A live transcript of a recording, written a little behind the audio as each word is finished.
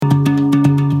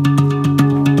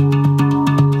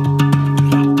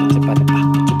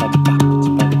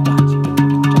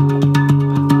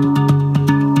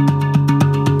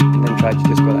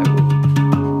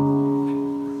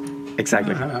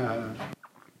Exactly.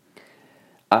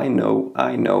 I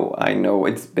know,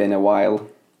 it's been a while.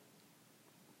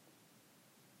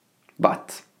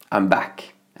 But I'm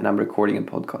back, and I'm recording a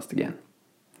podcast again.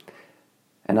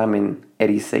 And I'm in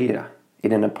Ericeira,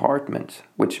 in an apartment,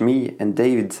 which me and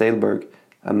David Sailberg,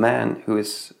 a man who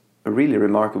is a really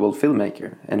remarkable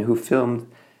filmmaker, and who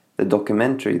filmed the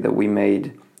documentary that we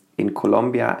made in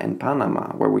Colombia and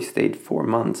Panama, where we stayed 4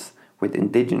 months with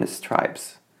indigenous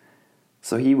tribes.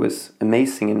 So he was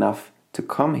amazing enough to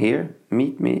come here,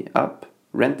 meet me up,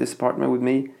 rent this apartment with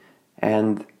me,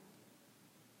 and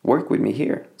work with me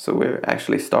here. So we're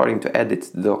actually starting to edit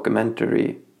the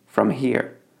documentary from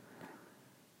here,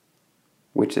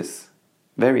 which is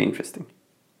very interesting.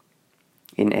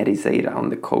 In Ericeira, on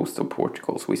the coast of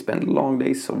Portugal. So we spend long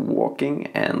days of walking,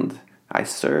 and I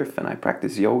surf and I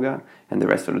practice yoga, and the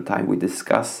rest of the time we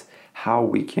discuss how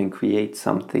we can create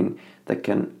something that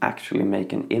can actually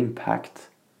make an impact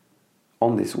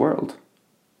on this world.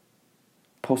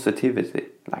 Positivity,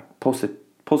 like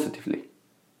positively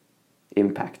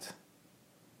impact.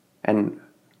 And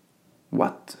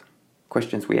what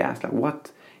questions we ask, like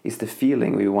what is the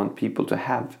feeling we want people to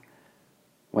have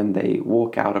when they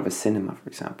walk out of a cinema, for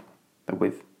example, that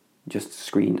we've just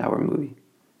screened our movie.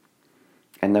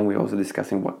 And then we're also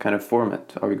discussing what kind of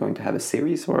format. Are we going to have a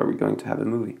series or are we going to have a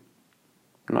movie?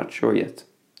 I'm not sure yet.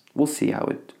 We'll see how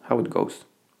it goes.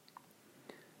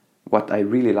 What I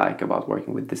really like about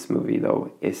working with this movie,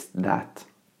 though, is that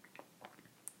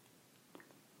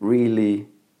really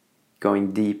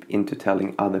going deep into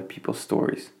telling other people's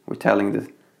stories. We're telling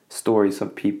the stories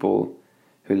of people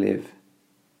who live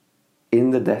in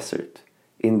the desert,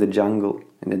 in the jungle,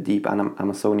 in the deep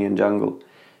Amazonian jungle,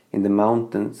 in the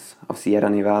mountains of Sierra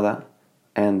Nevada,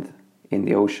 and in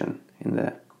the ocean, in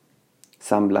the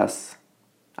San Blas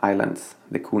Islands,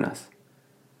 the Cunas.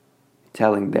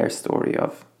 Telling their story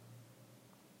of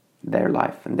their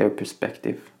life and their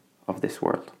perspective of this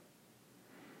world.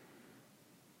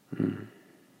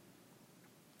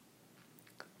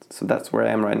 So that's where I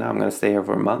am right now. I'm going to stay here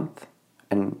for a month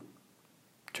and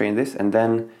train this, and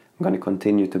then I'm going to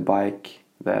continue to bike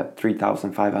the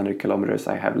 3,500 kilometers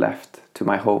I have left to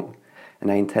my home. And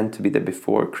I intend to be there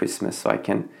before Christmas so I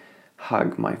can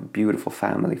hug my beautiful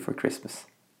family for Christmas.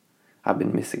 I've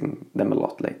been missing them a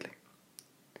lot lately.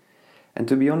 And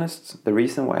to be honest, the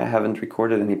reason why I haven't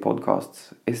recorded any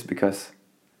podcasts is because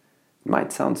it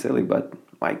might sound silly, but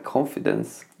my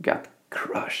confidence got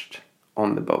crushed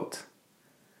on the boat.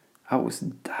 I was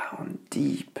down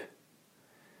deep.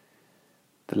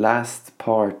 The last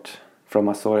part from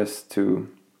Azores to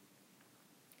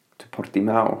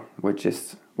Portimao, which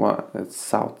is a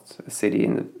city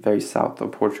in the very south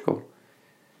of Portugal.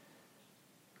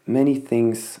 Many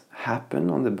things happen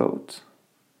on the boat,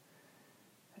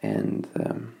 and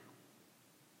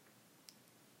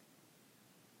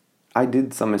I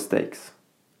did some mistakes,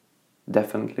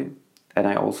 definitely, and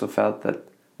I also felt that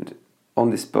on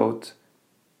this boat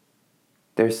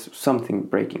there's something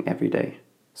breaking every day.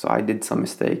 So I did some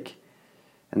mistake,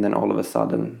 and then all of a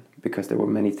sudden, because there were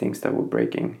many things that were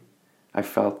breaking, I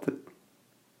felt that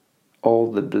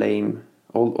all the blame,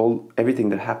 everything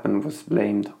that happened was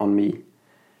blamed on me.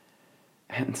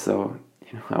 And so,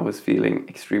 I was feeling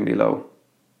extremely low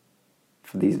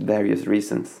for these various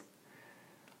reasons.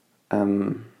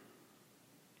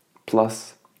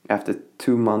 Plus, after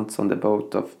 2 months on the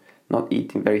boat of not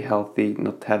eating very healthy,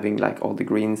 not having like all the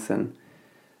greens and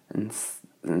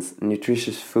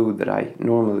nutritious food that I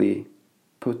normally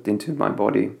put into my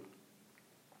body,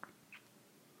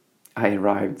 I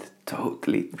arrived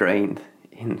totally drained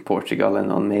in Portugal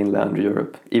and on mainland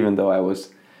Europe, even though I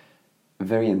was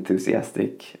very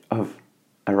enthusiastic of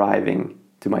arriving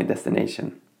to my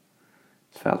destination.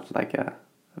 It felt like a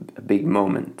big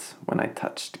moment when I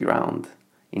touched ground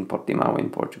in Portimao in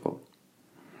Portugal.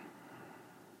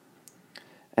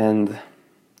 And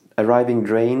arriving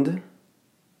drained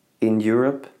in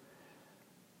Europe,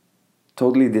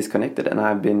 totally disconnected, and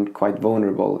I've been quite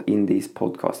vulnerable in these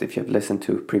podcasts. If you have listened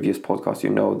to previous podcasts, you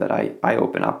know that I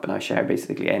open up and I share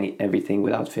basically everything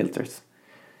without filters.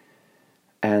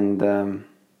 And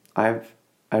I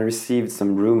received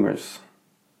some rumors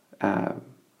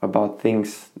about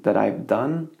things that I've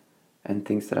done and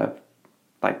things that I've,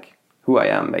 like, who I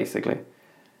am basically.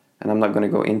 And I'm not going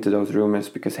to go into those rumors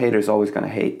because haters always going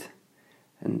to hate.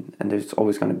 And there's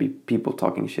always going to be people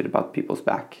talking shit about people's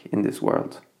back in this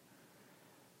world.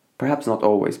 Perhaps not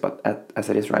always, but as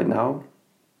it is right now,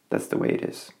 that's the way it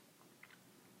is.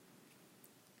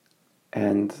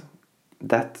 And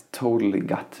that totally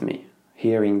got me.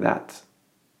 Hearing that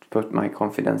put my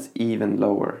confidence even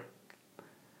lower.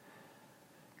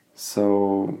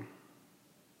 So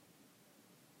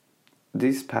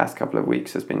these past couple of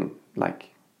weeks has been like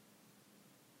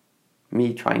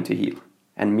me trying to heal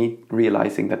and me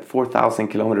realizing that 4,000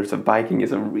 kilometers of biking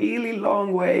is a really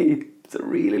long way. It's a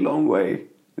really long way.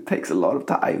 It takes a lot of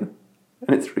time,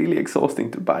 and it's really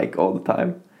exhausting to bike all the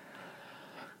time.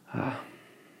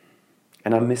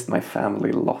 And I missed my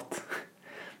family a lot.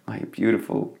 My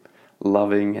beautiful,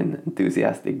 loving, and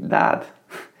enthusiastic dad,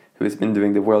 who has been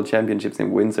doing the World Championships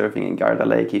in windsurfing in Garda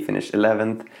Lake. He finished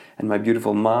 11th. And my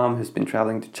beautiful mom, who's been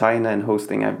traveling to China and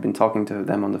hosting, I've been talking to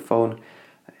them on the phone.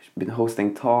 She's been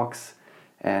hosting talks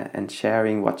and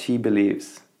sharing what she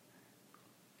believes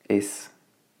is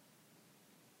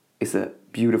a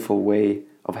beautiful way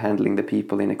of handling the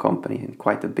people in a company, in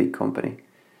quite a big company.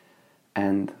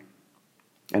 And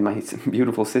my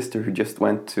beautiful sister, who just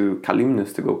went to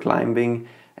Kalymnus to go climbing,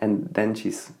 and then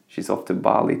she's off to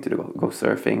Bali to go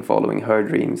surfing, following her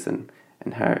dreams and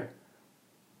her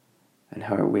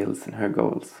wills and her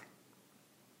goals.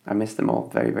 I miss them all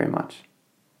very, very much.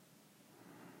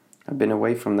 I've been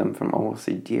away from them for almost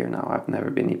a year now. I've never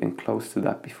been even close to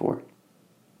that before.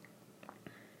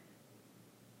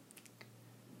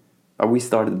 We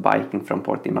started biking from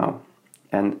Portimao,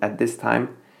 and at this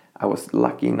time I was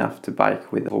lucky enough to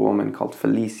bike with a woman called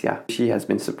Felicia. She has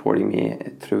been supporting me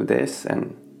through this,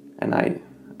 and I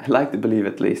like to believe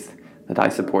at least that I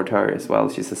support her as well.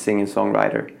 She's a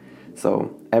singer-songwriter.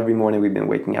 So every morning we've been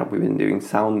waking up, we've been doing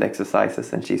sound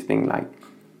exercises, and she's been like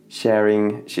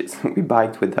sharing. We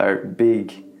biked with her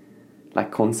big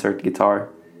like concert guitar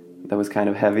that was kind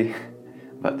of heavy,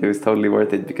 but it was totally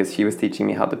worth it because she was teaching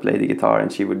me how to play the guitar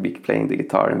and she would be playing the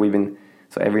guitar, and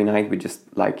so every night we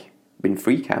just like been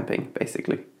free camping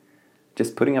basically,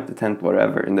 just putting up the tent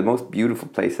wherever in the most beautiful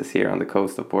places here on the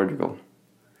coast of Portugal,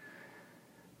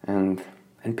 and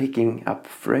picking up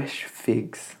fresh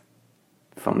figs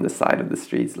from the side of the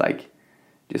streets,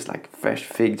 just like fresh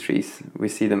fig trees. We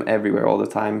see them everywhere all the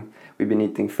time. We've been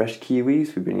eating fresh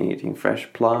kiwis, we've been eating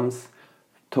fresh plums,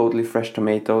 totally fresh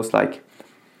tomatoes. Like,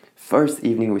 first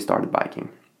evening we started biking,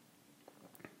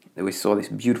 we saw this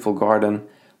beautiful garden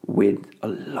with a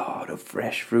lot of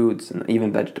fresh fruits and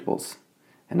even vegetables.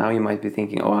 And now you might be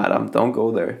thinking, oh Adam, don't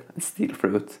go there and steal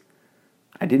fruit.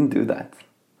 I didn't do that.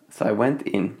 So I went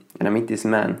in and I met this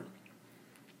man.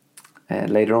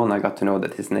 Later on I got to know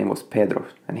that his name was Pedro,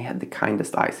 and he had the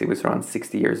kindest eyes. He was around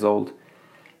 60 years old,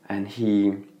 and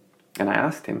I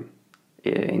asked him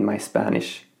in my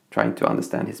Spanish, trying to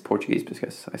understand his Portuguese,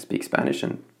 because I speak Spanish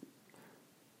and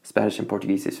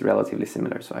Portuguese is relatively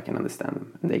similar, so I can understand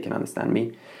them and they can understand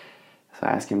me. So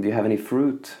I asked him, do you have any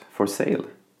fruit for sale?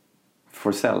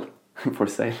 For sale.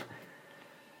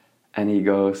 And he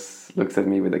looks at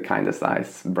me with the kindest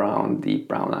eyes, deep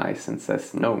brown eyes, and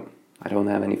says, no, I don't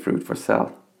have any fruit for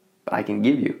sale, but I can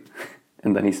give you.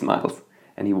 And then he smiles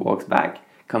and he walks back,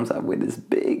 comes up with this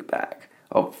big bag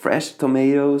of fresh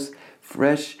tomatoes,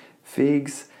 fresh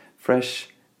figs, fresh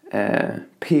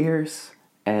pears,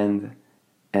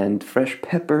 and fresh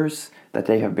peppers that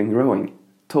they have been growing.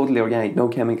 Totally organic, no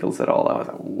chemicals at all. I was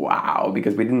like, wow,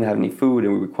 because we didn't have any food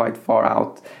and we were quite far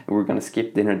out, and we were going to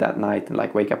skip dinner that night and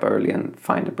like wake up early and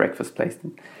find a breakfast place.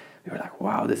 And we were like,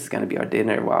 wow, this is going to be our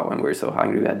dinner. Wow, and we were so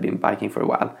hungry. We had been biking for a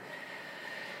while.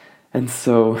 And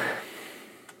so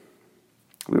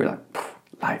we were like,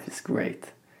 life is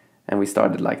great. And we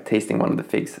started like tasting one of the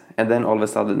figs. And then all of a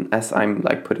sudden, as I'm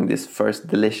like putting this first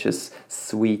delicious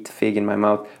sweet fig in my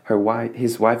mouth,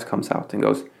 his wife comes out and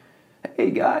goes,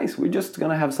 hey guys, we're just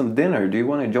gonna have some dinner. Do you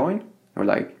want to join? And we're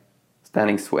like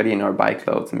standing sweaty in our bike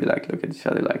clothes and we like look at each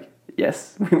other like,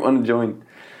 yes, we want to join.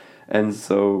 And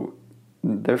so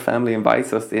their family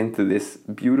invites us into this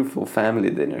beautiful family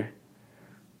dinner,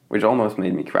 which almost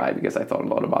made me cry because I thought a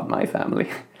lot about my family.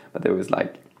 But there was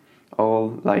like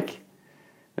all like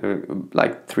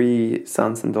 3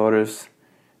 sons and daughters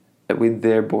with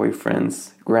their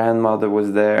boyfriends. Grandmother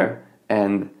was there,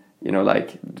 and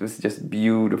like it was just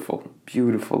beautiful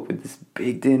with this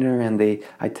big dinner. And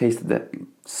I tasted the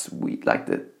sweet, like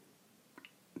the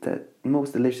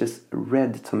most delicious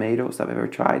red tomatoes I've ever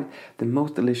tried, the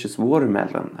most delicious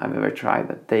watermelon I've ever tried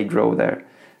that they grow there,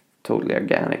 totally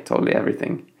organic, totally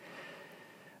everything.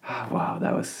 Wow,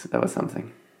 that was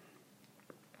something.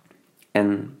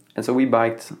 And so we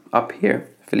biked up here.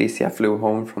 Felicia flew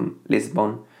home from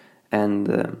Lisbon,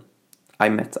 and I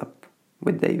met up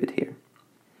with David here.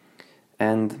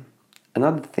 And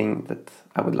another thing that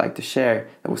I would like to share,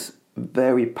 that was a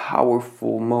very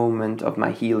powerful moment of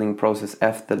my healing process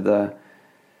after the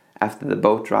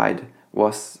boat ride,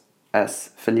 was as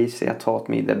Felicia taught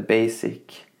me the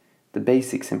basics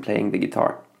in playing the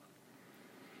guitar.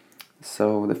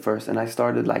 So and I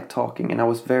started like talking, and I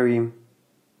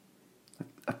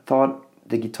thought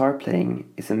the guitar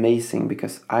playing is amazing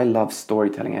because I love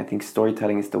storytelling. I think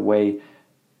storytelling is the way,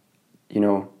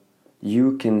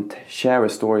 you can share a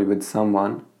story with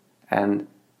someone and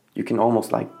you can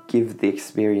almost like give the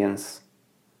experience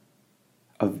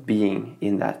of being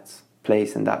in that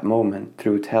place in that moment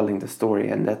through telling the story.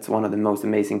 And that's one of the most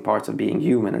amazing parts of being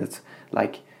human. It's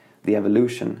like the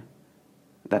evolution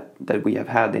that we have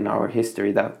had in our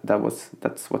history.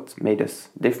 That's what made us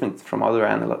different from other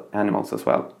animals as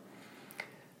well.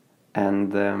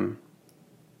 And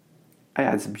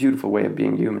it's a beautiful way of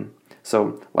being human.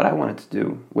 So what I wanted to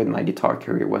do with my guitar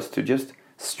career was to just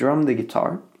strum the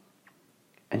guitar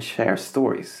and share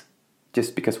stories.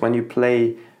 Just because when you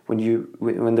play,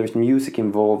 when there's music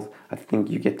involved, I think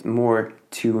you get more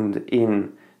tuned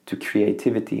in to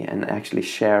creativity and actually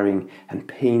sharing and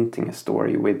painting a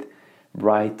story with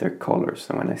brighter colors.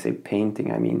 And when I say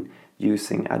painting, I mean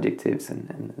using adjectives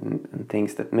and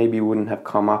things that maybe wouldn't have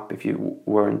come up if you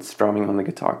weren't strumming on the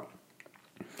guitar.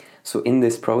 So in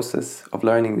this process of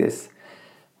learning this,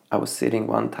 I was sitting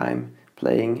one time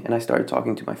playing and I started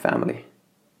talking to my family.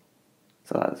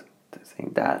 So I was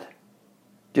saying, Dad,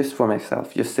 just for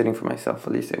myself, just sitting for myself.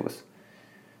 Alicia was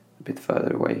a bit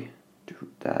further away.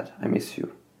 Dad, I miss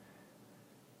you.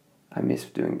 I miss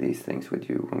doing these things with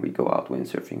you. When we go out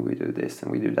windsurfing, we do this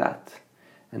and we do that.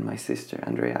 And my sister,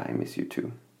 Andrea, I miss you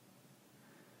too.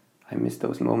 I miss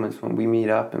those moments when we meet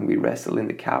up and we wrestle in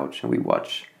the couch and we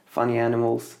watch funny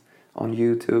animals on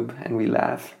YouTube and we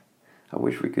laugh. I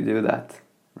wish we could do that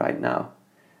right now.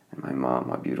 And my mom,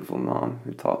 my beautiful mom,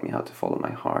 who taught me how to follow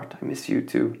my heart, I miss you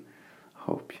too.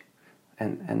 Hope.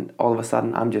 And all of a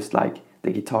sudden, I'm just like,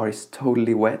 the guitar is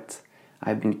totally wet.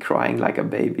 I've been crying like a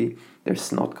baby. There's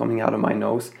snot coming out of my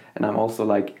nose. And I'm also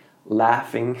like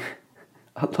laughing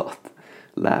a lot.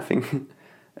 Laughing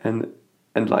and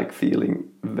like feeling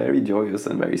very joyous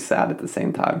and very sad at the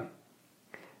same time.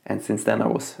 And since then I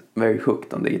was very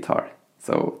hooked on the guitar.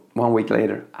 So 1 week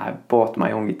later I bought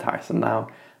my own guitar. So now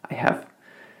I have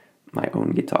my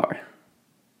own guitar.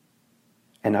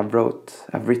 And I've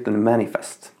written a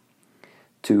manifest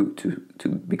to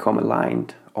become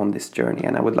aligned on this journey.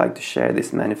 And I would like to share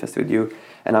this manifest with you.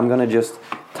 And I'm gonna just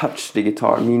touch the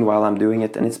guitar meanwhile I'm doing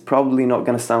it. And it's probably not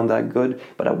gonna sound that good,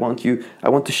 but I want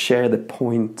to share the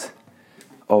point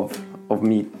of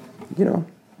me,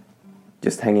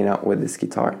 just hanging out with this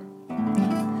guitar.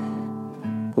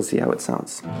 We'll see how it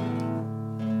sounds.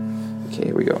 Okay,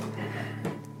 here we go.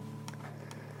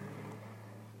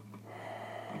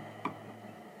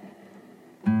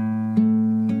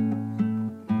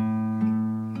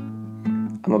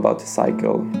 I'm about to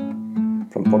cycle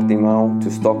from Portimao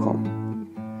to Stockholm.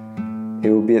 It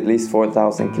will be at least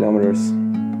 4,000 kilometers.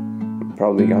 I'm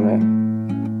probably gonna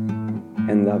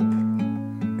end up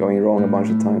going wrong a bunch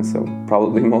of times, so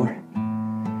probably more.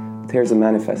 But here's a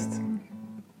manifest.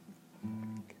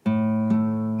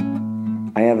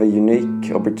 I have a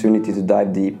unique opportunity to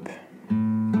dive deep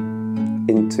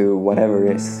into whatever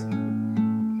is.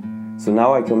 So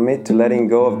now I commit to letting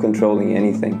go of controlling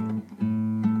anything.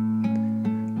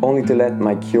 Only to let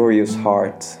my curious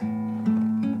heart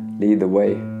lead the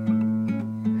way.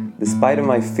 Despite of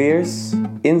my fears,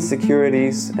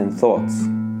 insecurities and thoughts,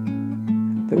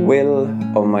 the will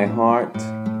of my heart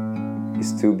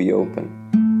is to be open.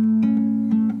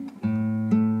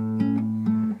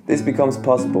 This becomes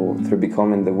possible through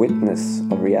becoming the witness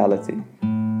of reality.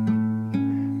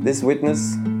 This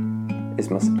witness is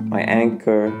my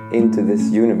anchor into this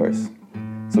universe.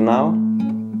 So now,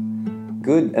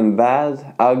 good and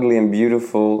bad, ugly and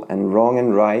beautiful, and wrong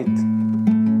and right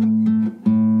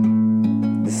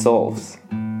dissolves.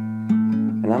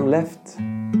 And I'm left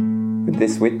with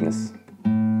this witness,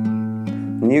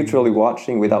 neutrally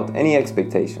watching without any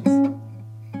expectations.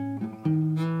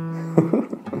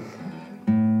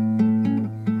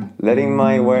 Letting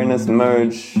my awareness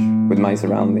merge with my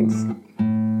surroundings.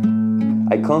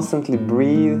 I constantly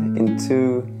breathe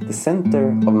into the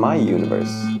center of my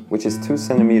universe, which is 2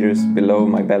 centimeters below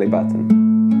my belly button.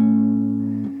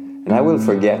 And I will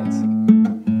forget,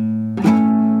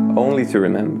 only to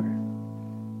remember.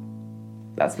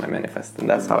 That's my manifest, and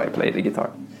that's how I play the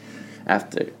guitar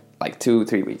after like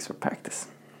 2-3 weeks of practice.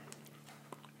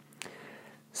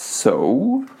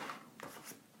 So,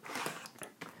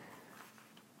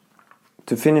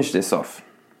 to finish this off,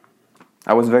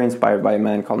 I was very inspired by a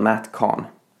man called Matt Kahn.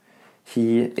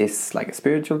 He is like a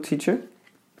spiritual teacher,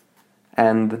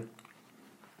 and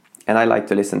I like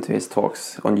to listen to his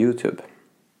talks on YouTube.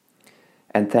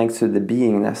 And thanks to the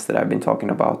beingness that I've been talking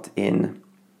about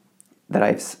that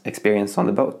I've experienced on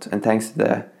the boat, and thanks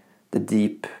to the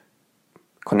deep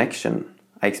connection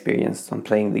I experienced on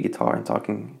playing the guitar and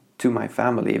talking to my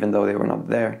family, even though they were not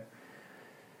there.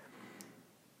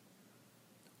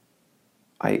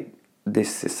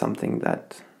 This is something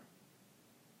that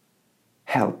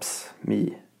helps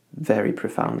me very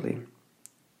profoundly.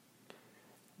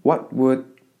 What would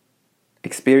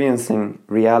experiencing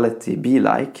reality be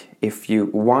like if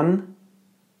you,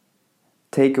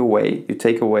 take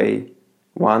away,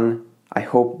 one, I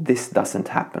hope this doesn't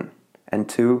happen, and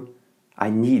two, I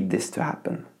need this to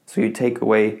happen. So you take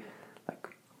away, like,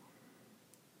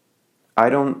 I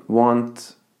don't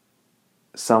want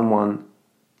someone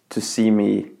to see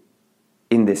me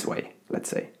in this way, let's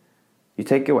say. You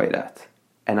take away that,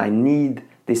 and I need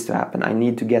this to happen. I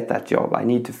need to get that job. I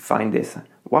need to find this.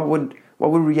 What would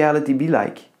reality be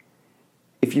like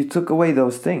if you took away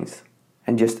those things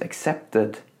and just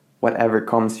accepted whatever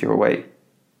comes your way?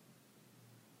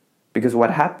 Because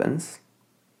what happens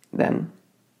then,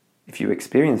 if you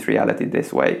experience reality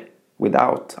this way,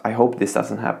 without I hope this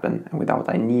doesn't happen, and without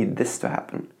I need this to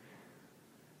happen,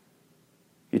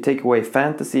 you take away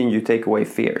fantasy and you take away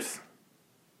fears,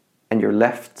 and you're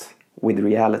left with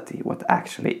reality, what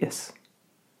actually is.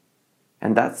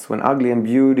 And that's when ugly and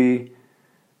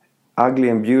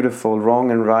beautiful,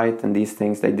 wrong and right, and these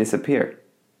things, they disappear.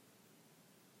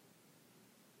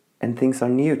 And things are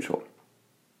neutral.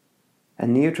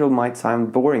 And neutral might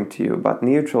sound boring to you, but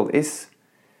neutral is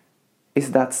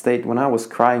that state when I was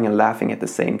crying and laughing at the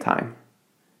same time.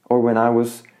 Or when I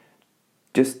was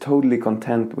just totally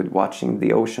content with watching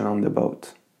the ocean on the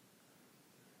boat.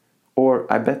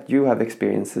 Or I bet you have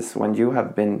experiences when you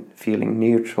have been feeling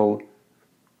neutral,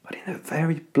 but in a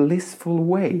very blissful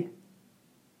way.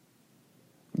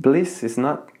 Bliss is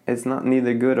not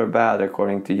neither good or bad,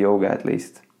 according to yoga at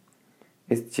least.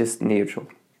 It's just neutral.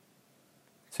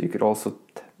 So you could also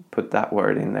put that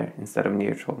word in there instead of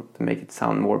neutral to make it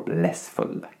sound more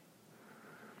blissful.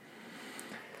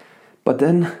 But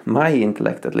then my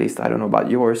intellect, at least, I don't know about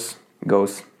yours,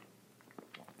 goes,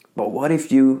 but what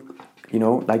if you,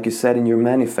 like you said in your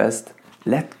manifest,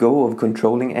 let go of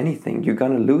controlling anything? You're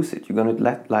gonna lose it. You're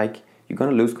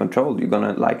gonna lose control. You're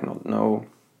gonna not know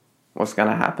what's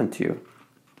gonna happen to you.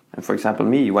 And for example,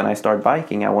 me, when I start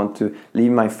biking, I want to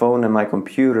leave my phone and my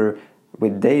computer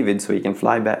with David so he can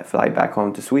fly back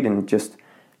home to Sweden and just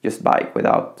bike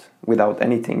without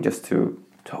anything, just to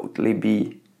totally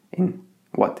be in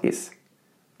what is.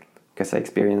 Because I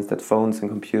experienced that phones and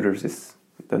computers is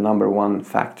the number one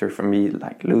factor for me,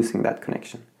 like losing that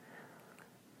connection.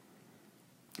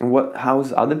 And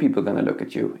how's other people gonna look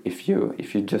at you if you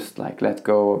just let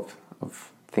go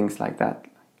of things like that?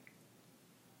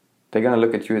 They're gonna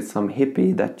look at you as some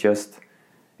hippie that just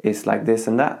is like this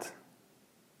and that.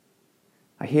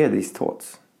 I hear these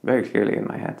thoughts very clearly in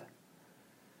my head.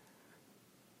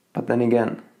 But then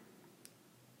again,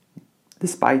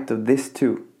 despite of this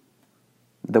too,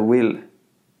 the will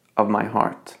of my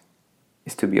heart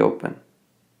is to be open.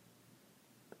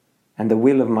 And the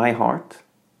will of my heart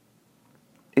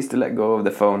is to let go of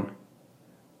the phone,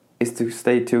 is to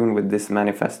stay tuned with this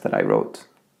manifest that I wrote.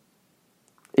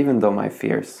 Even though my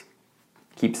fears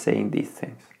keep saying these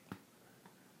things.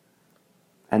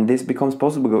 And this becomes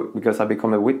possible because I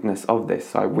become a witness of this.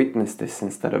 So I witness this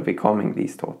instead of becoming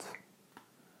these thoughts.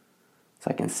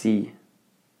 So I can see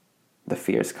the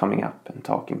fears coming up and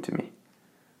talking to me.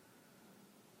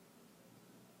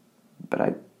 But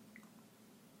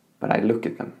I look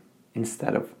at them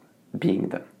instead of being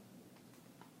them.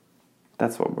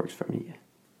 That's what works for me.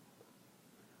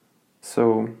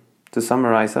 So to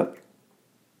summarize up,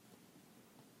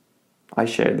 I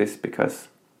share this because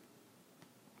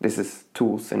this is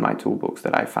tools in my toolbox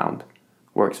that I found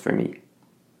works for me.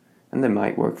 And they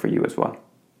might work for you as well.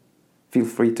 Feel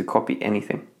free to copy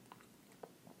anything.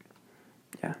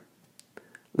 Yeah.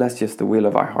 Let's just the will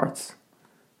of our hearts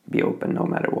be open no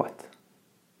matter what.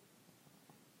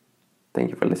 Thank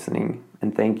you for listening.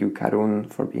 And thank you,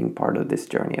 Karun, for being part of this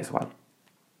journey as well.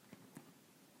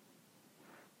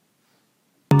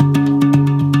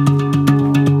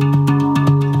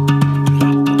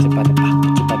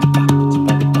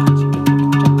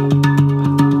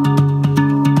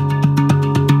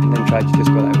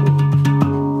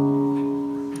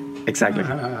 Exactly.